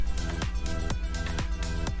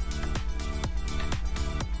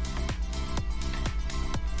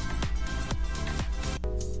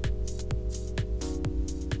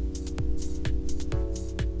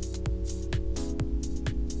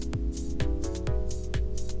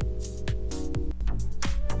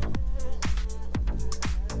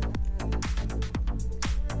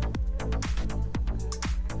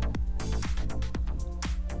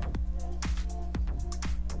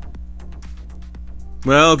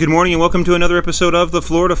Well, good morning and welcome to another episode of the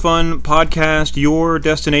Florida Fun Podcast, your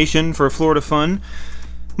destination for Florida fun.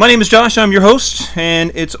 My name is Josh, I'm your host,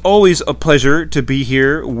 and it's always a pleasure to be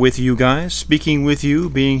here with you guys, speaking with you,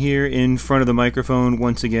 being here in front of the microphone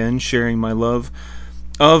once again, sharing my love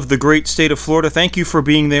of the great state of Florida. Thank you for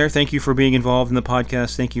being there, thank you for being involved in the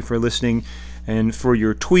podcast, thank you for listening, and for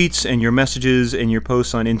your tweets and your messages and your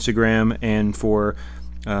posts on Instagram, and for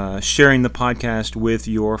sharing the podcast with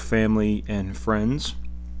your family and friends.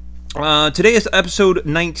 Today is episode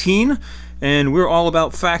 19, and we're all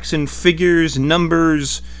about facts and figures,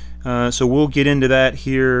 numbers, so we'll get into that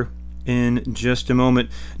here in just a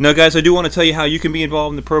moment. Now, guys, I do want to tell you how you can be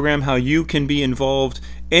involved in the program, how you can be involved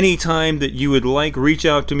anytime that you would like. Reach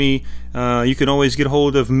out to me. You can always get a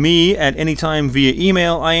hold of me at any time via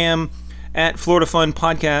email. I am at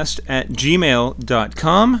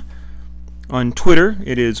floridafunpodcast@gmail.com. On Twitter,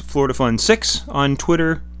 it is FloridaFun6. On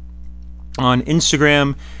Twitter, on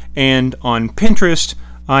Instagram, and on Pinterest,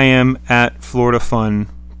 I am at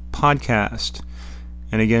FloridaFunPodcast.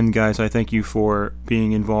 And again, guys, I thank you for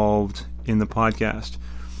being involved in the podcast.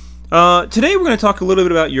 Today, we're going to talk a little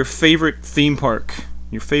bit about your favorite theme park,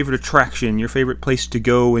 your favorite attraction, your favorite place to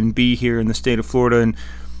go and be here in the state of Florida. And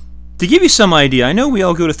to give you some idea, I know we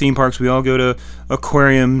all go to theme parks, we all go to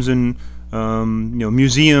aquariums and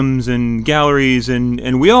museums and galleries,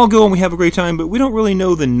 and we all go and we have a great time, but we don't really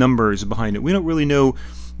know the numbers behind it. We don't really know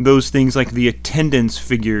those things like the attendance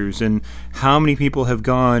figures and how many people have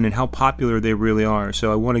gone and how popular they really are. So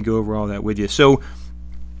I want to go over all that with you. So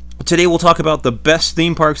today we'll talk about the best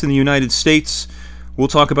theme parks in the United States. We'll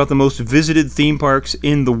talk about the most visited theme parks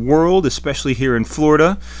in the world, especially here in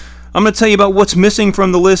Florida. I'm going to tell you about what's missing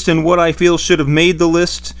from the list and what I feel should have made the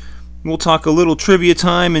list. We'll talk a little trivia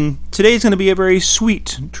time, and today's going to be a very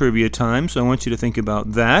sweet trivia time, so I want you to think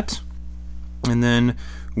about that. And then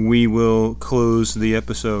we will close the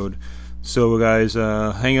episode. So, guys,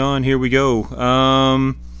 hang on, here we go.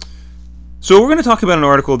 So we're going to talk about an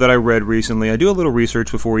article that I read recently. I do a little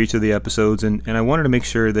research before each of the episodes, and I wanted to make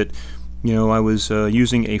sure that, I was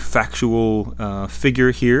using a factual figure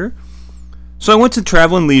here. So I went to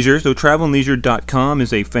Travel and Leisure. So travelandleisure.com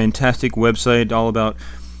is a fantastic website all about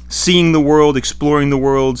seeing the world, exploring the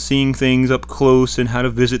world, seeing things up close, and how to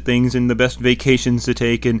visit things, and the best vacations to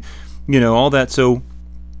take, and all that. So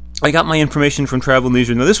I got my information from Travel and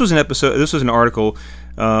Leisure. Now, this was an article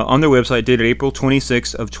on their website dated April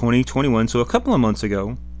 26th of 2021, so a couple of months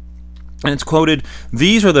ago, and it's quoted,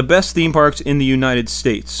 "These are the best theme parks in the United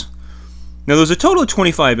States." Now, there's a total of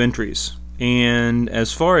 25 entries, and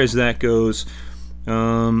as far as that goes,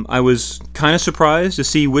 I was kind of surprised to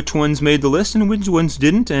see which ones made the list and which ones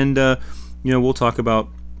didn't, and we'll talk about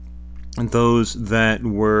those that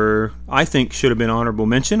were, I think, should have been honorable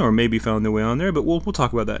mention or maybe found their way on there, but we'll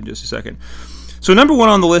talk about that in just a second. So number one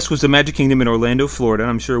on the list was the Magic Kingdom in Orlando, Florida.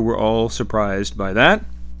 I'm sure we're all surprised by that.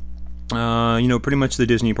 Pretty much the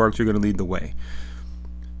Disney parks are going to lead the way.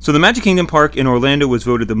 So the Magic Kingdom Park in Orlando was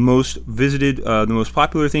voted the most visited, the most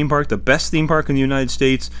popular theme park, the best theme park in the United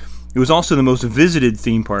States. It was also the most visited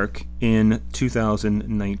theme park in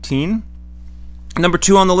 2019. Number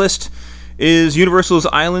two on the list is Universal's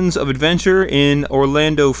Islands of Adventure in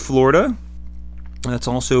Orlando, Florida. That's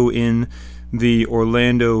also in the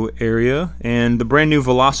Orlando area. And the brand new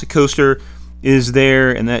Velocicoaster is there,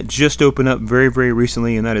 and that just opened up very, very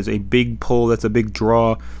recently, and that is a big pull. That's a big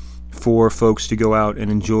draw for folks to go out and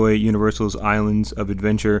enjoy Universal's Islands of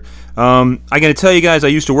Adventure. I got to tell you guys, I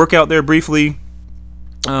used to work out there briefly.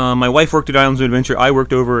 My wife worked at Islands of Adventure. I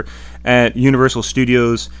worked over at Universal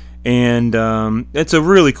Studios, and it's a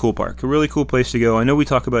really cool park, a really cool place to go. I know we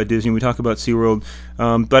talk about Disney, we talk about SeaWorld,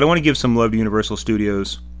 but I want to give some love to Universal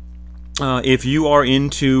Studios. If you are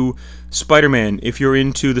into Spider-Man, if you're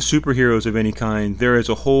into the superheroes of any kind, there is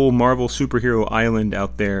a whole Marvel superhero island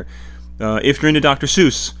out there. If you're into Dr.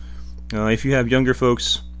 Seuss, if you have younger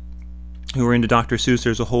folks who are into Dr. Seuss,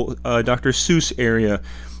 there's a whole Dr. Seuss area.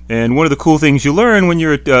 And one of the cool things you learn when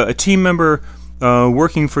you're a team member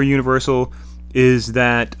working for Universal is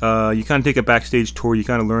that you kind of take a backstage tour. You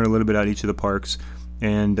kind of learn a little bit about each of the parks,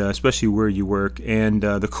 and especially where you work. And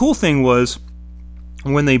the cool thing was,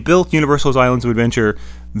 when they built Universal's Islands of Adventure,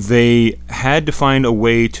 they had to find a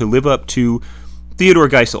way to live up to Theodore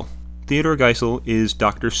Geisel. Theodore Geisel is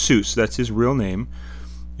Dr. Seuss. That's his real name.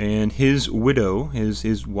 And his widow,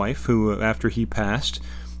 his wife, who after he passed,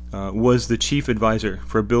 was the chief advisor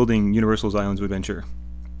for building Universal's Islands of Adventure,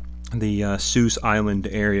 the Seuss Island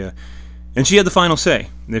area. And she had the final say.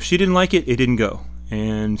 If she didn't like it, it didn't go.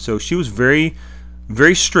 And so she was very,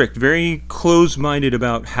 very strict, very closed-minded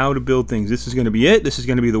about how to build things. This is going to be it. This is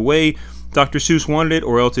going to be the way. Dr. Seuss wanted it,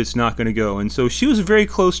 or else it's not going to go. And so she was very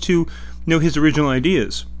close to his original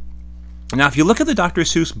ideas. Now, if you look at the Dr.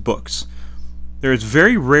 Seuss books, there is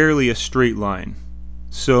very rarely a straight line.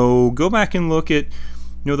 So go back and look at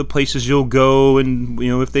the places you'll go, and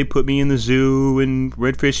if they put me in the zoo, and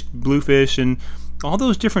Redfish, Bluefish, and all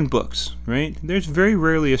those different books, right? There's very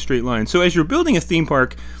rarely a straight line. So as you're building a theme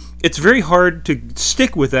park, it's very hard to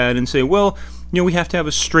stick with that and say, well, we have to have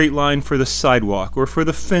a straight line for the sidewalk or for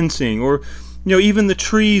the fencing, or even the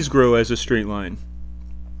trees grow as a straight line.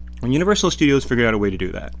 And Universal Studios figured out a way to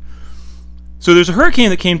do that. So there's a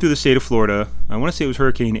hurricane that came through the state of Florida. I want to say it was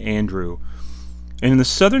Hurricane Andrew. And in the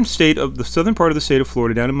southern part of the state of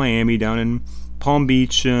Florida, down in Miami, down in Palm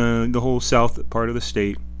Beach, the whole south part of the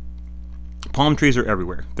state, palm trees are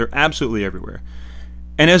everywhere. They're absolutely everywhere.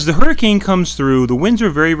 And as the hurricane comes through, the winds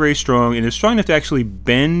are very, very strong, and it's strong enough to actually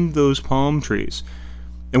bend those palm trees.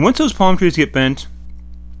 And once those palm trees get bent,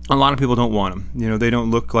 a lot of people don't want them. They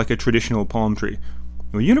don't look like a traditional palm tree.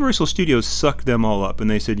 Well, Universal Studios sucked them all up,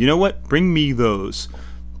 and they said, you know what? Bring me those.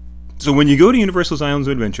 So when you go to Universal's Islands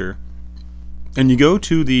of Adventure, and you go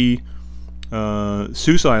to the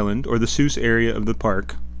Seuss Island, or the Seuss area of the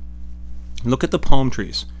park, look at the palm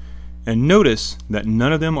trees, and notice that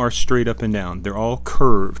none of them are straight up and down. They're all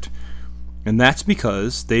curved. And that's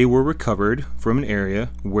because they were recovered from an area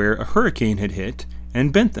where a hurricane had hit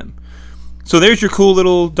and bent them. So there's your cool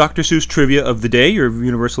little Dr. Seuss trivia of the day, your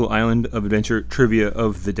Universal Island of Adventure trivia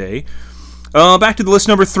of the day. Back to the list.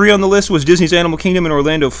 Number 3 on the list was Disney's Animal Kingdom in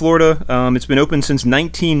Orlando, Florida. It's been open since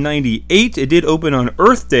 1998. It did open on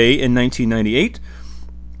Earth Day in 1998,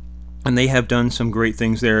 and they have done some great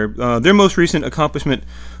things there. Their most recent accomplishment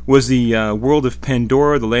was the World of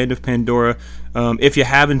Pandora, the Land of Pandora. If you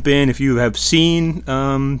haven't been, if you have seen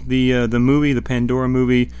the movie, the Pandora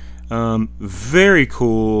movie, very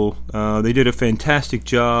cool. They did a fantastic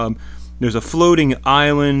job. There's a floating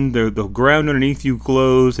island. The ground underneath you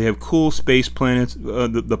glows. They have cool space planets.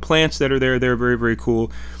 The plants that are there, they're very, very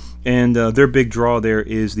cool. And their big draw there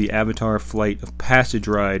is the Avatar Flight of Passage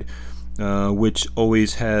ride, which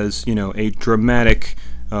always has, a dramatic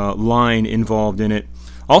line involved in it.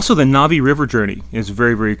 Also, the Navi River Journey is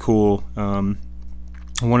very, very cool.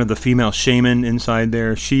 One of the female shaman inside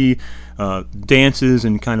there, she dances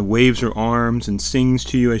and kind of waves her arms and sings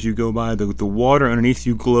to you as you go by. The water underneath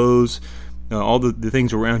you glows. All the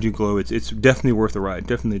things around you glow. It's definitely worth a ride.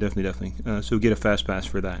 Definitely. So get a fast pass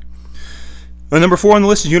for that. Number 4 on the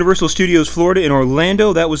list is Universal Studios Florida in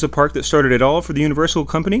Orlando. That was the park that started it all for the Universal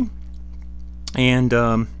company. And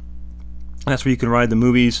that's where you can ride the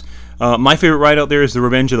movies. My favorite ride out there is the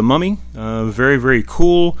Revenge of the Mummy. Very, very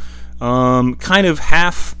cool. Kind of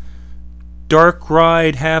half dark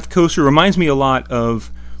ride, half coaster. Reminds me a lot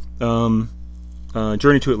of Journey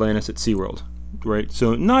to Atlantis at SeaWorld, right?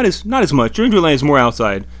 So not as much. Journey to Atlantis is more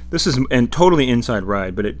outside. This is a totally inside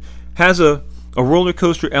ride, but it has a roller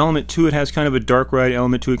coaster element to it. Has kind of a dark ride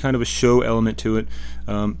element to it, kind of a show element to it.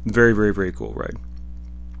 Very, very, very cool ride.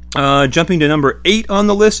 Jumping to number 8 on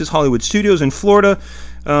the list is Hollywood Studios in Florida.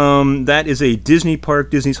 That is a Disney park,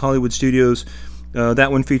 Disney's Hollywood Studios.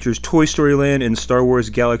 That one features Toy Story Land and Star Wars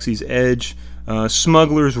Galaxy's Edge,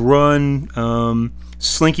 Smuggler's Run,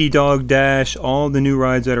 Slinky Dog Dash, all the new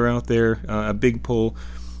rides that are out there. A big pull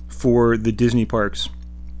for the Disney parks.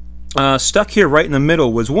 Stuck here right in the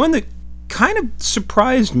middle was one that kind of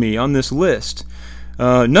surprised me on this list.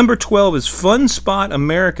 Number 12 is Fun Spot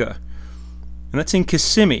America, and that's in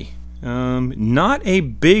Kissimmee. Not a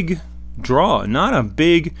big draw, not a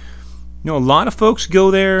big... a lot of folks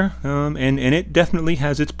go there, and it definitely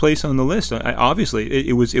has its place on the list. Obviously,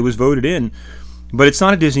 it was voted in, but it's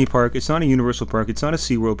not a Disney park, it's not a Universal park, it's not a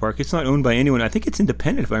SeaWorld park, it's not owned by anyone. I think it's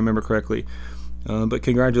independent, if I remember correctly. But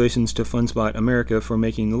congratulations to Fun Spot America for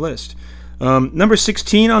making the list. Number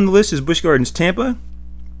 16 on the list is Busch Gardens Tampa.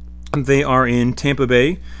 They are in Tampa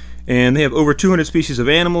Bay, and they have over 200 species of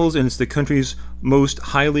animals, and it's the country's most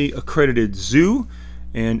highly accredited zoo.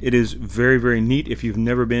 And it is very, very neat if you've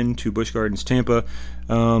never been to Busch Gardens Tampa.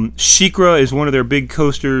 SheiKra is one of their big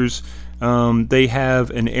coasters. They have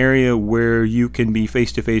an area where you can be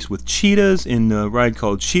face-to-face with cheetahs in the ride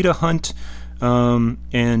called Cheetah Hunt,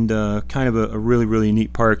 and kind of a really, really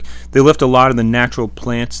neat park. They lift a lot of the natural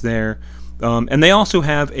plants there. And they also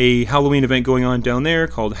have a Halloween event going on down there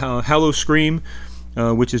called Hallowscream,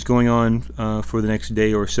 which is going on for the next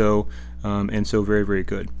day or so, and so very, very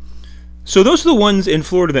good. So those are the ones in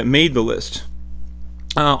Florida that made the list.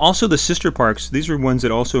 Also the sister parks, these are ones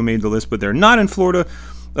that also made the list, but they're not in Florida.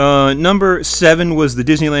 Number 7 was the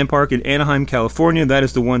Disneyland Park in Anaheim, California. That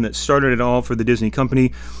is the one that started it all for the Disney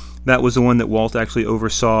company. That was the one that Walt actually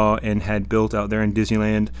oversaw and had built out there in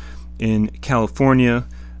Disneyland. in California.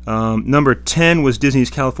 Number 10 was Disney's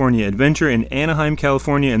California Adventure in Anaheim,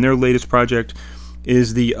 California, and their latest project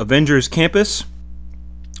is the Avengers Campus.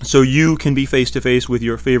 So you can be face-to-face with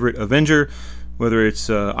your favorite Avenger, whether it's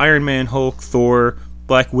Iron Man, Hulk, Thor,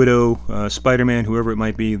 Black Widow, Spider-Man, whoever it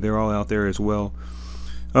might be. They're all out there as well.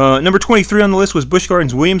 Number 23 on the list was Busch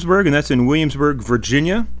Gardens Williamsburg, and that's in Williamsburg,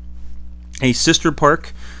 Virginia, a sister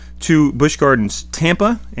park to Busch Gardens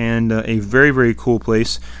Tampa, and a very, very cool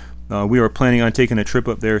place. We are planning on taking a trip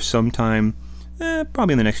up there sometime,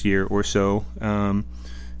 probably in the next year or so.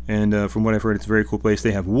 And from what I've heard, it's a very cool place.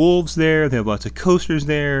 They have wolves there. They have lots of coasters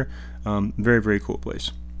there. Very, very cool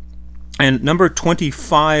place. And number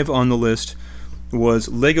 25 on the list was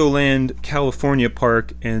Legoland California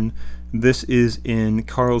Park, and this is in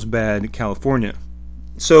Carlsbad, California.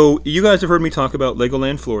 So you guys have heard me talk about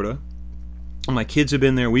Legoland, Florida. My kids have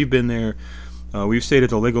been there. We've been there. We've stayed at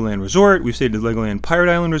the Legoland Resort. We've stayed at the Legoland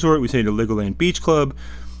Pirate Island Resort. We stayed at the Legoland Beach Club.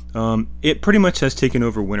 It pretty much has taken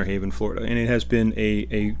over Winter Haven, Florida, and it has been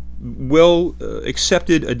a well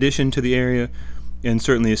accepted addition to the area, and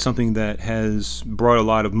certainly is something that has brought a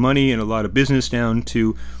lot of money and a lot of business down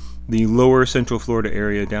to the lower Central Florida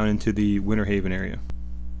area, down into the Winter Haven area.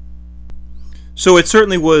 So it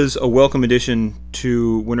certainly was a welcome addition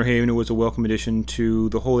to Winter Haven. It was a welcome addition to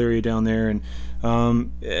the whole area down there. And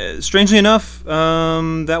strangely enough,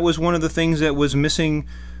 that was one of the things that was missing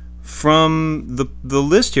from the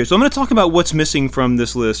list here. So I'm going to talk about what's missing from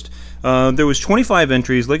this list. There was 25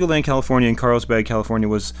 entries. Legoland California and Carlsbad, California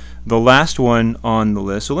was the last one on the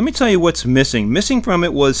list. So let me tell you what's missing. Missing from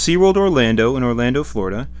it was SeaWorld Orlando in Orlando,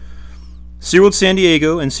 Florida. SeaWorld San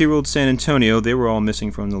Diego and SeaWorld San Antonio, they were all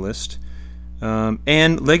missing from the list.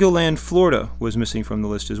 And Legoland Florida was missing from the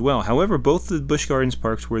list as well. However, both the Busch Gardens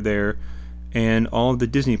parks were there, and all of the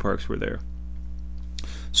Disney parks were there.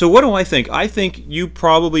 So what do I think? I think you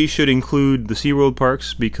probably should include the SeaWorld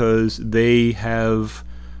parks because they have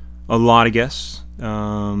a lot of guests.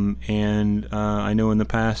 And I know in the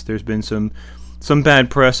past there's been some bad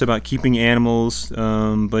press about keeping animals.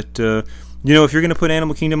 But if you're going to put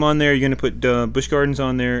Animal Kingdom on there, you're going to put Busch Gardens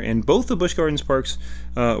on there. And both the Busch Gardens parks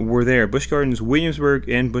were there. Busch Gardens Williamsburg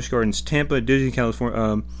and Busch Gardens Tampa. Disney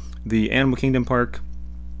California, the Animal Kingdom Park.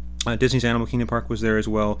 Disney's Animal Kingdom Park was there as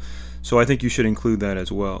well. So I think you should include that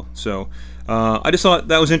as well. So I just thought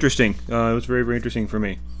that was interesting. It was very, very interesting for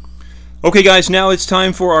me. Okay, guys, now it's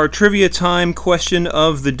time for our trivia time question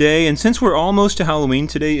of the day. And since we're almost to Halloween,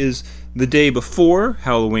 today is the day before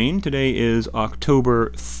Halloween. Today is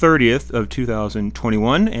October 30th of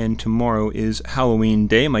 2021, and tomorrow is Halloween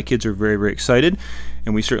Day. My kids are very, very excited,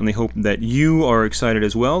 and we certainly hope that you are excited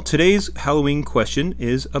as well. Today's Halloween question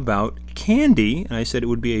is about candy, and I said it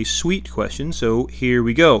would be a sweet question, so here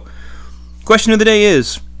we go. Question of the day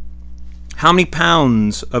is, how many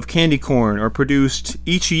pounds of candy corn are produced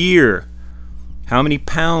each year? How many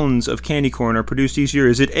pounds of candy corn are produced each year?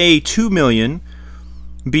 Is it A, 2 million,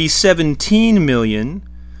 B, 17 million,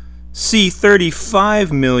 C,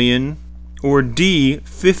 35 million, or D,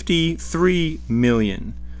 53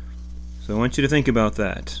 million? So I want you to think about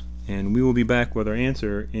that, and we will be back with our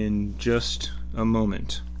answer in just a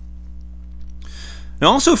moment. Now,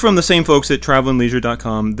 also from the same folks at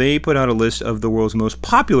TravelandLeisure.com, they put out a list of the world's most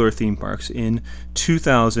popular theme parks in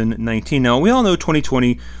 2019. Now, we all know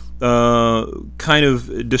 2020 kind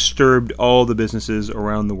of disturbed all the businesses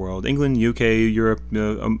around the world. England, UK, Europe,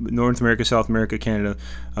 North America, South America, Canada.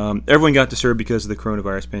 Everyone got disturbed because of the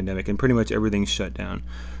coronavirus pandemic, and pretty much everything shut down.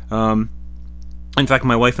 In fact,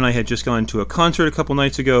 my wife and I had just gone to a concert a couple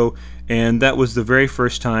nights ago, and that was the very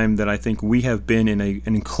first time that I think we have been in an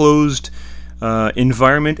enclosed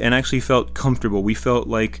environment and actually felt comfortable. We felt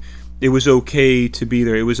like it was okay to be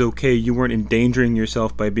there. It was okay. You weren't endangering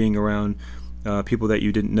yourself by being around people that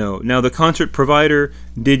you didn't know. Now, the concert provider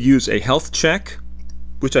did use a health check,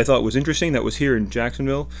 which I thought was interesting. That was here in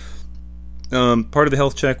Jacksonville. Part of the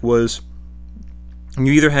health check was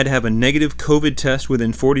you either had to have a negative COVID test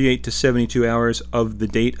within 48 to 72 hours of the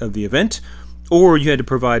date of the event, or you had to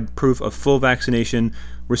provide proof of full vaccination,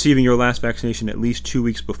 receiving your last vaccination at least 2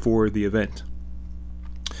 weeks before the event.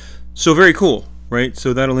 So very cool, right?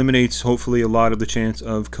 So that eliminates, hopefully, a lot of the chance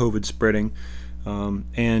of COVID spreading.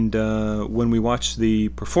 And when we watched the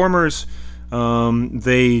performers,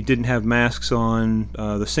 they didn't have masks on.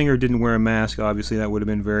 The singer didn't wear a mask. Obviously, that would have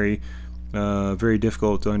been very, very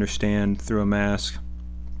difficult to understand through a mask.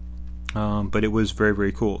 But it was very,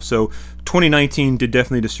 very cool. So 2019 did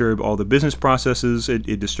definitely disturb all the business processes.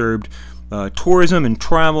 It disturbed tourism and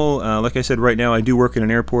travel. Like I said, right now I do work in an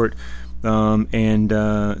airport. So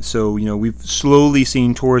we've slowly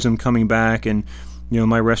seen tourism coming back, and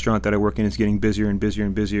my restaurant that I work in is getting busier and busier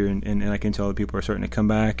and busier, and I can tell that people are starting to come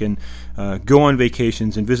back and go on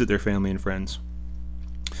vacations and visit their family and friends.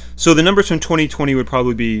 So the numbers from 2020 would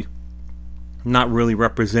probably be not really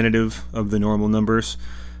representative of the normal numbers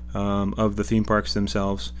of the theme parks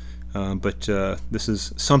themselves, but this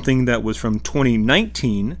is something that was from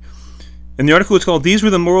 2019. And the article is called "These Were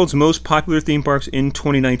the World's Most Popular Theme Parks in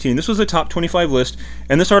 2019." This was a top 25 list,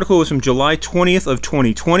 and this article was from July 20th of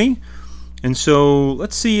 2020. And so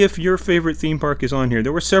let's see if your favorite theme park is on here.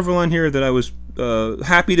 There were several on here that I was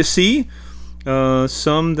happy to see.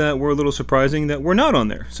 Some that were a little surprising that were not on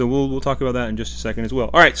there. So we'll talk about that in just a second as well.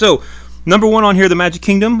 All right, so number 1 on here, the Magic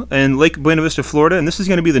Kingdom in Lake Buena Vista, Florida. And this is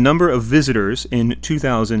going to be the number of visitors in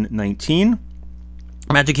 2019.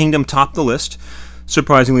 Magic Kingdom topped the list.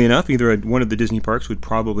 Surprisingly enough, either one of the Disney parks would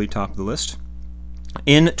probably top the list.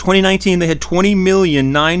 In 2019, they had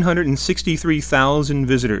 20,963,000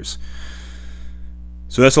 visitors.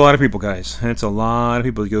 So that's a lot of people, guys. That's a lot of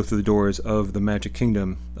people to go through the doors of the Magic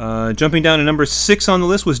Kingdom. Jumping down to number 6 on the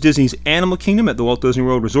list was Disney's Animal Kingdom at the Walt Disney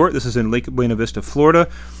World Resort. This is in Lake Buena Vista, Florida.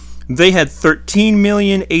 They had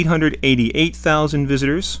 13,888,000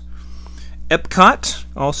 visitors. Epcot,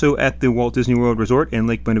 also at the Walt Disney World Resort in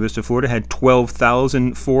Lake Buena Vista, Florida, had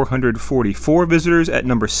 12,444 visitors at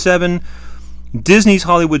number 7. Disney's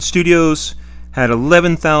Hollywood Studios had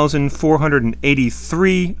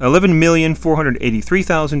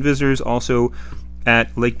 11,483,000 visitors, also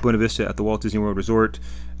at Lake Buena Vista at the Walt Disney World Resort.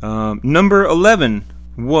 Number 11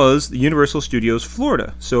 was the Universal Studios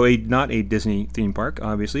Florida, so not a Disney theme park,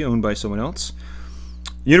 obviously, owned by someone else.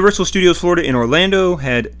 Universal Studios Florida in Orlando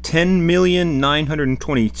had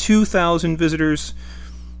 10,922,000 visitors.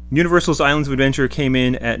 Universal's Islands of Adventure came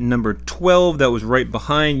in at number 12. That was right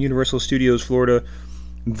behind Universal Studios Florida.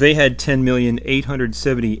 They had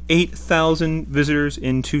 10,878,000 visitors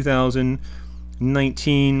in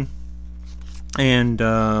 2019. And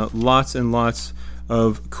lots and lots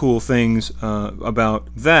of cool things about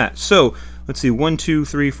that. So let's see, 1, 2,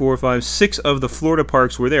 3, 4, 5, 6 of the Florida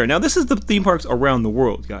parks were there. Now, this is the theme parks around the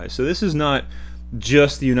world, guys. So this is not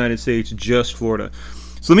just the United States, just Florida.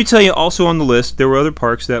 So let me tell you, also on the list, there were other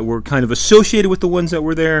parks that were kind of associated with the ones that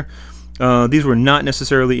were there. These were not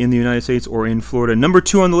necessarily in the United States or in Florida. Number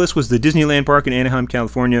 2 on the list was the Disneyland Park in Anaheim,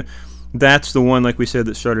 California. That's the one, like we said,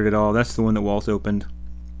 that started it all. That's the one that Walt opened.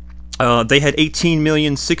 They had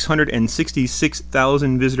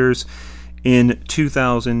 18,666,000 visitors in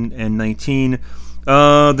 2019.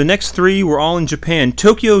 The next 3 were all in Japan.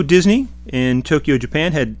 Tokyo Disney in Tokyo,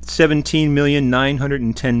 Japan had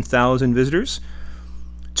 17,910,000 visitors.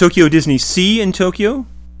 Tokyo Disney Sea in Tokyo,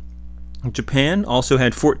 Japan, also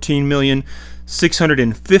had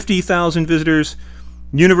 14,650,000 visitors.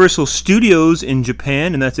 Universal Studios in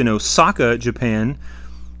Japan, and that's in Osaka, Japan,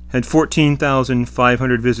 had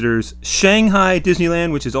 14,500 visitors. Shanghai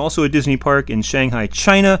Disneyland, which is also a Disney park in Shanghai,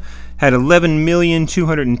 China, had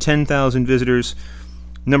 11,210,000 visitors.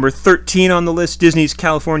 Number 13 on the list, Disney's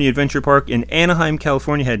California Adventure Park in Anaheim,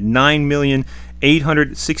 California, had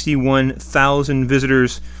 9,861,000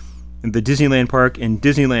 visitors. The Disneyland Park in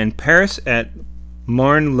Disneyland Paris at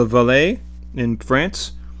Marne-la-Vallée in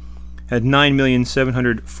France had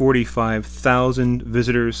 9,745,000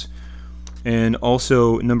 visitors. And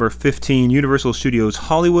also number 15, Universal Studios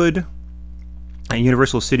Hollywood at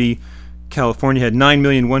Universal City, California, had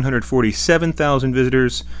 9,147,000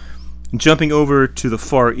 visitors. Jumping over to the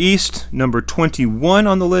Far East, number 21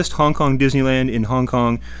 on the list, Hong Kong Disneyland in Hong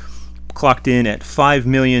Kong, clocked in at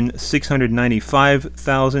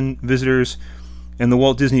 5,695,000 visitors. And the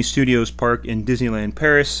Walt Disney Studios Park in Disneyland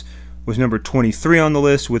Paris was number 23 on the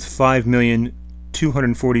list with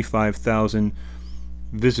 5,245,000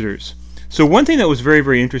 visitors. So one thing that was very,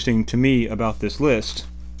 very interesting to me about this list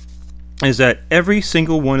is that every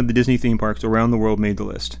single one of the Disney theme parks around the world made the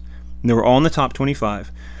list. And they were all in the top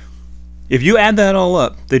 25. If you add that all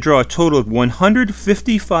up, they draw a total of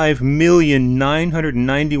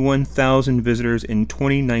 155,991,000 visitors in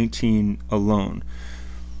 2019 alone.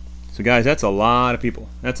 So guys, that's a lot of people.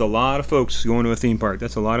 That's a lot of folks going to a theme park.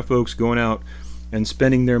 That's a lot of folks going out and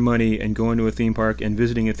spending their money and going to a theme park and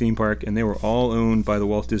visiting a theme park, and they were all owned by the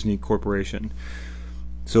Walt Disney Corporation.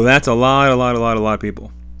 So that's a lot of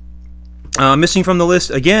people. Missing from the list,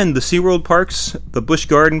 again, the SeaWorld parks, the Busch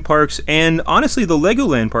Garden parks, and honestly, the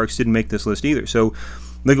Legoland parks didn't make this list either. So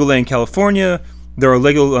Legoland California, there are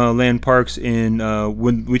Legoland parks in,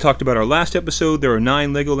 when we talked about our last episode, there are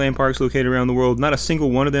 9 Legoland parks located around the world. Not a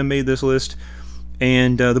single one of them made this list.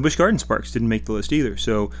 And the Busch Gardens parks didn't make the list either.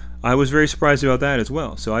 So I was very surprised about that as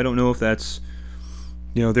well. So I don't know if that's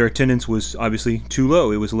their attendance was obviously too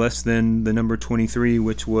low. It was less than the number 23,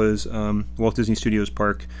 which was Walt Disney Studios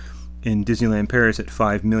Park in Disneyland Paris at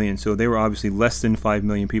 5 million. So they were obviously less than 5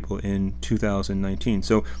 million people in 2019.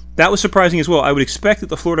 So that was surprising as well. I would expect that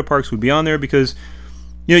the Florida parks would be on there because,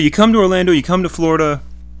 you come to Orlando, you come to Florida,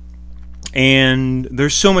 and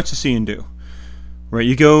there's so much to see and do. Right?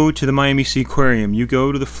 You go to the Miami Sea Aquarium, you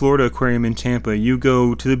go to the Florida Aquarium in Tampa, you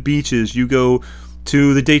go to the beaches, you go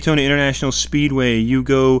to the Daytona International Speedway, you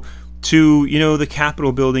go to, the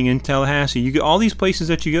Capitol building in Tallahassee. You go all these places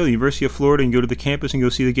that you go, the University of Florida, and go to the campus and go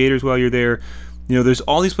see the Gators while you're there. There's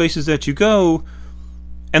all these places that you go,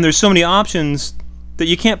 and there's so many options that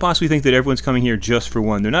you can't possibly think that everyone's coming here just for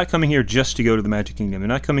one. They're not coming here just to go to the Magic Kingdom. They're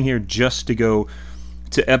not coming here just to go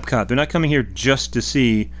to Epcot. They're not coming here just to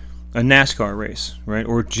see a NASCAR race, right?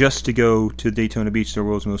 Or just to go to Daytona Beach, the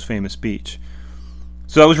world's most famous beach.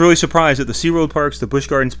 So I was really surprised that the SeaWorld parks, the Busch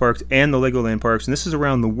Gardens parks, and the Legoland parks, and this is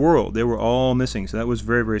around the world, they were all missing. So that was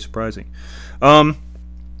very, very surprising. The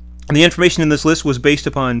information in this list was based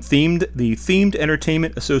upon the Themed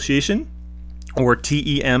Entertainment Association, or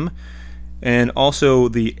TEM, and also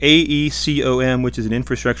the AECOM, which is an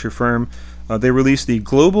infrastructure firm. They released the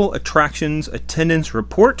Global Attractions Attendance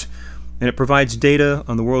Report, and it provides data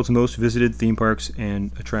on the world's most visited theme parks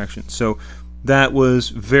and attractions. So that was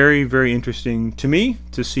very, very interesting to me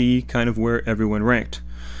to see kind of where everyone ranked.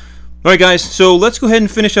 All right, guys, so let's go ahead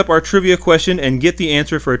and finish up our trivia question and get the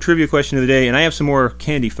answer for our trivia question of the day. And I have some more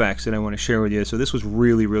candy facts that I want to share with you. So this was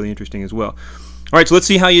really, really interesting as well. All right, so let's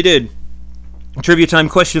see how you did. Trivia time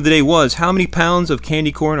question of the day was, how many pounds of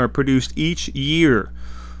candy corn are produced each year?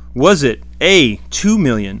 Was it A, 2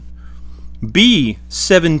 million, B,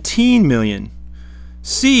 17 million,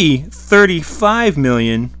 C, 35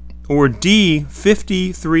 million, or D,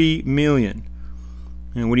 53 million?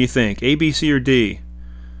 And what do you think? A, B, C, or D?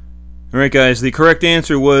 All right, guys, the correct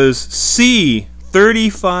answer was C.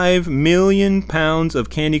 35 million pounds of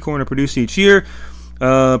candy corn are produced each year.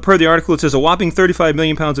 Per the article, it says a whopping 35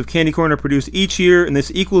 million pounds of candy corn are produced each year, and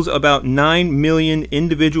this equals about 9 million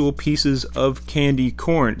individual pieces of candy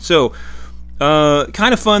corn. So,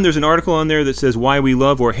 kind of fun. There's an article on there that says why we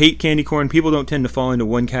love or hate candy corn. People don't tend to fall into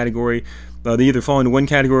one category. They either fall into one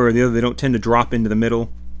category or the other. They don't tend to drop into the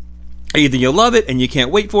middle. Either you love it and you can't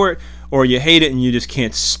wait for it, or you hate it and you just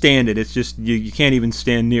can't stand it. It's just, you can't even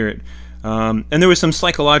stand near it. And there was some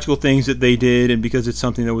psychological things that they did, and because it's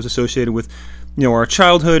something that was associated with, our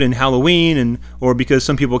childhood and Halloween, or because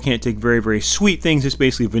some people can't take very, very sweet things. It's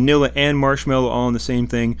basically vanilla and marshmallow all in the same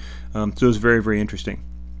thing. So it was very, very interesting.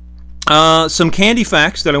 Some candy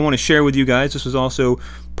facts that I want to share with you guys. This was also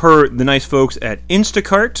per the nice folks at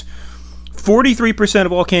Instacart. 43%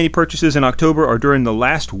 of all candy purchases in October are during the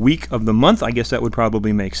last week of the month. I guess that would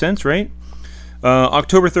probably make sense, right?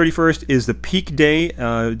 October 31st is the peak day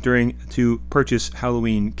to purchase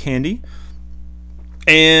Halloween candy.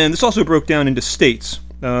 And this also broke down into states.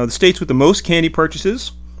 The states with the most candy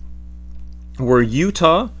purchases were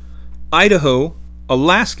Utah, Idaho,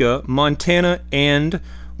 Alaska, Montana, and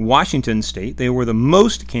Washington State. They were the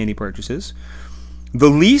most candy purchases. The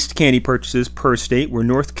least candy purchases per state were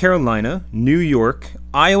North Carolina, New York,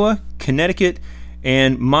 Iowa, Connecticut,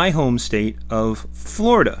 and my home state of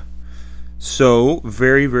Florida. So,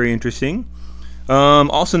 very, very interesting.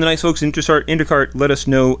 Also, the nice folks Instacart let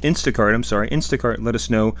us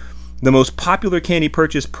know the most popular candy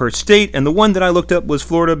purchase per state, and the one that I looked up was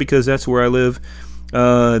Florida because that's where I live.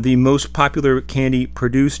 The most popular candy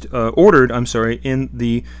ordered in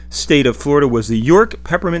the state of Florida was the York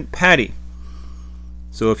Peppermint Patty.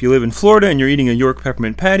 So if you live in Florida and you're eating a York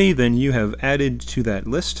Peppermint Patty, then you have added to that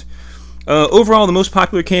list. Overall, the most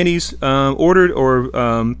popular candies ordered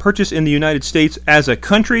or purchased in the United States as a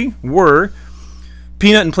country were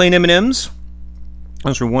peanut and plain M&Ms.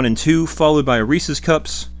 Those were 1 and 2, followed by Reese's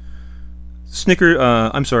Cups,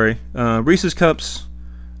 Reese's Cups,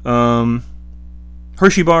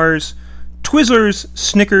 Hershey Bars, Twizzlers,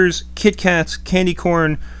 Snickers, Kit Kats, candy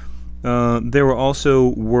corn. There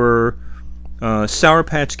were Sour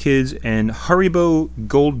Patch Kids and Haribo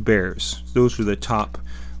Gold Bears. Those were the top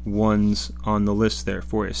ones on the list there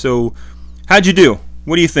for you. So, how'd you do?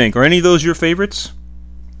 What do you think? Are any of those your favorites?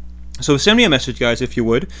 So send me a message, guys, if you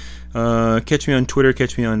would. Catch me on Twitter,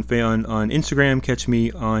 catch me on Instagram, catch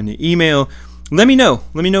me on email. Let me know.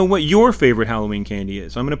 Let me know what your favorite Halloween candy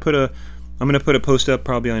is. I'm gonna put a post up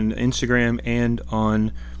probably on Instagram and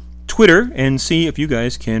on Twitter and see if you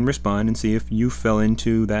guys can respond and see if you fell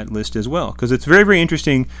into that list as well. Because it's very, very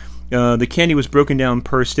interesting. The candy was broken down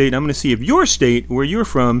per state. And I'm going to see if your state, where you're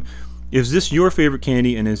from, is this your favorite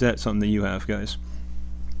candy, and is that something that you have, guys?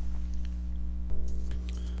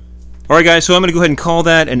 All right, guys, so I'm going to go ahead and call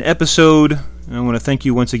that an episode. I want to thank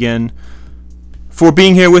you once again for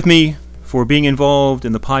being here with me, for being involved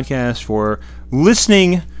in the podcast, for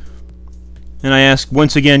listening. And I ask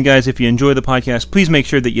once again, guys, if you enjoy the podcast, please make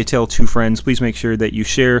sure that you tell 2 friends. Please make sure that you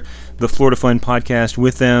share the Florida Fun podcast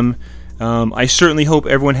with them. I certainly hope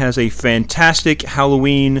everyone has a fantastic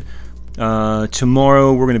Halloween.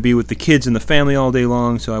 Tomorrow we're going to be with the kids and the family all day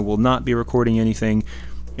long, so I will not be recording anything.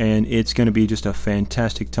 And it's going to be just a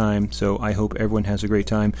fantastic time, so I hope everyone has a great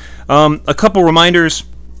time. A couple reminders.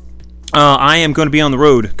 I am going to be on the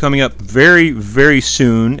road coming up very, very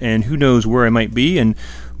soon, and who knows where I might be and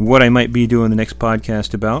what I might be doing the next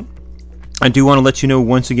podcast about. I do want to let you know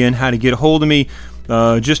once again how to get a hold of me,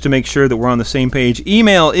 just to make sure that we're on the same page.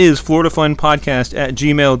 Email is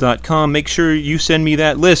floridafunpodcast@gmail.com. Make sure you send me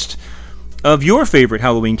that list of your favorite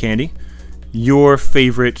Halloween candy, your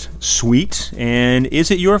favorite sweet, and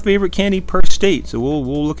is it your favorite candy per state? So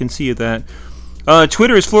we'll look and see at that.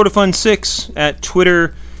 Twitter is FloridaFun6 at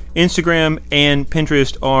Twitter. Instagram and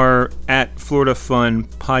Pinterest are at Florida Fun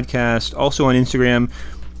Podcast. Also on Instagram,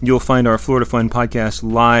 you'll find our Florida Fun Podcast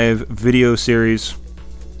live video series.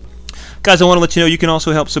 Guys, I want to let you know you can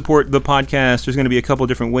also help support the podcast. There's going to be a couple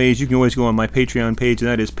different ways. You can always go on my Patreon page,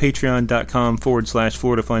 and that is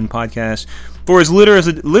patreon.com/Florida Fun Podcast. For as little as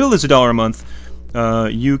 $1 a month,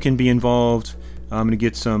 you can be involved. I'm going to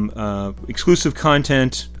get some exclusive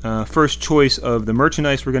content, first choice of the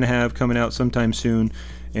merchandise we're going to have coming out sometime soon,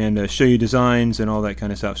 and show you designs and all that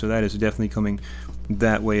kind of stuff. So that is definitely coming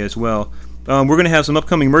that way as well. We're going to have some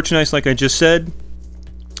upcoming merchandise, like I just said.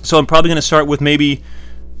 So I'm probably going to start with maybe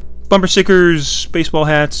bumper stickers, baseball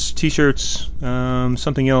hats, T-shirts,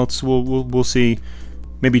 something else. We'll see.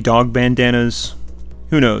 Maybe dog bandanas.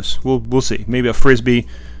 Who knows? We'll see. Maybe a frisbee.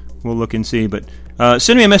 We'll look and see. But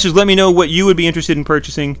send me a message. Let me know what you would be interested in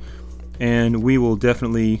purchasing, and we will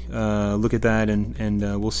definitely look at that, and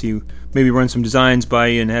we'll see. Maybe run some designs by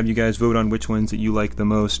you and have you guys vote on which ones that you like the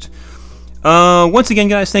most. Once again,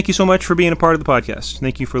 guys, thank you so much for being a part of the podcast.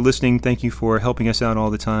 Thank you for listening. Thank you for helping us out all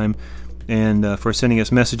the time, and for sending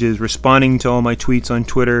us messages, responding to all my tweets on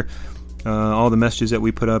Twitter, all the messages that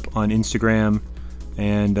we put up on Instagram,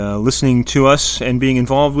 and listening to us and being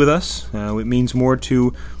involved with us. It means more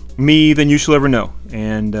to me than you shall ever know.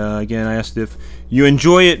 And again, I asked if you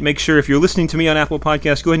enjoy it, make sure if you're listening to me on Apple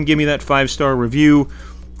Podcasts, go ahead and give me that 5-star review.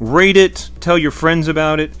 Rate it, tell your friends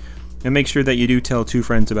about it, and make sure that you do tell 2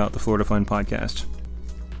 friends about the Florida Fun Podcast.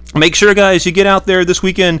 Make sure, guys, you get out there this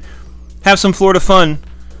weekend, have some Florida fun,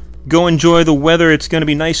 go enjoy the weather. It's going to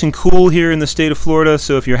be nice and cool here in the state of Florida,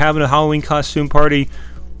 so if you're having a Halloween costume party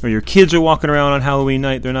or your kids are walking around on Halloween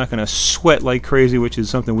night, they're not going to sweat like crazy, which is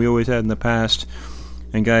something we always had in the past.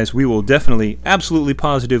 And guys, we will definitely, absolutely,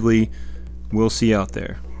 positively, we'll see you out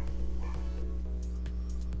there.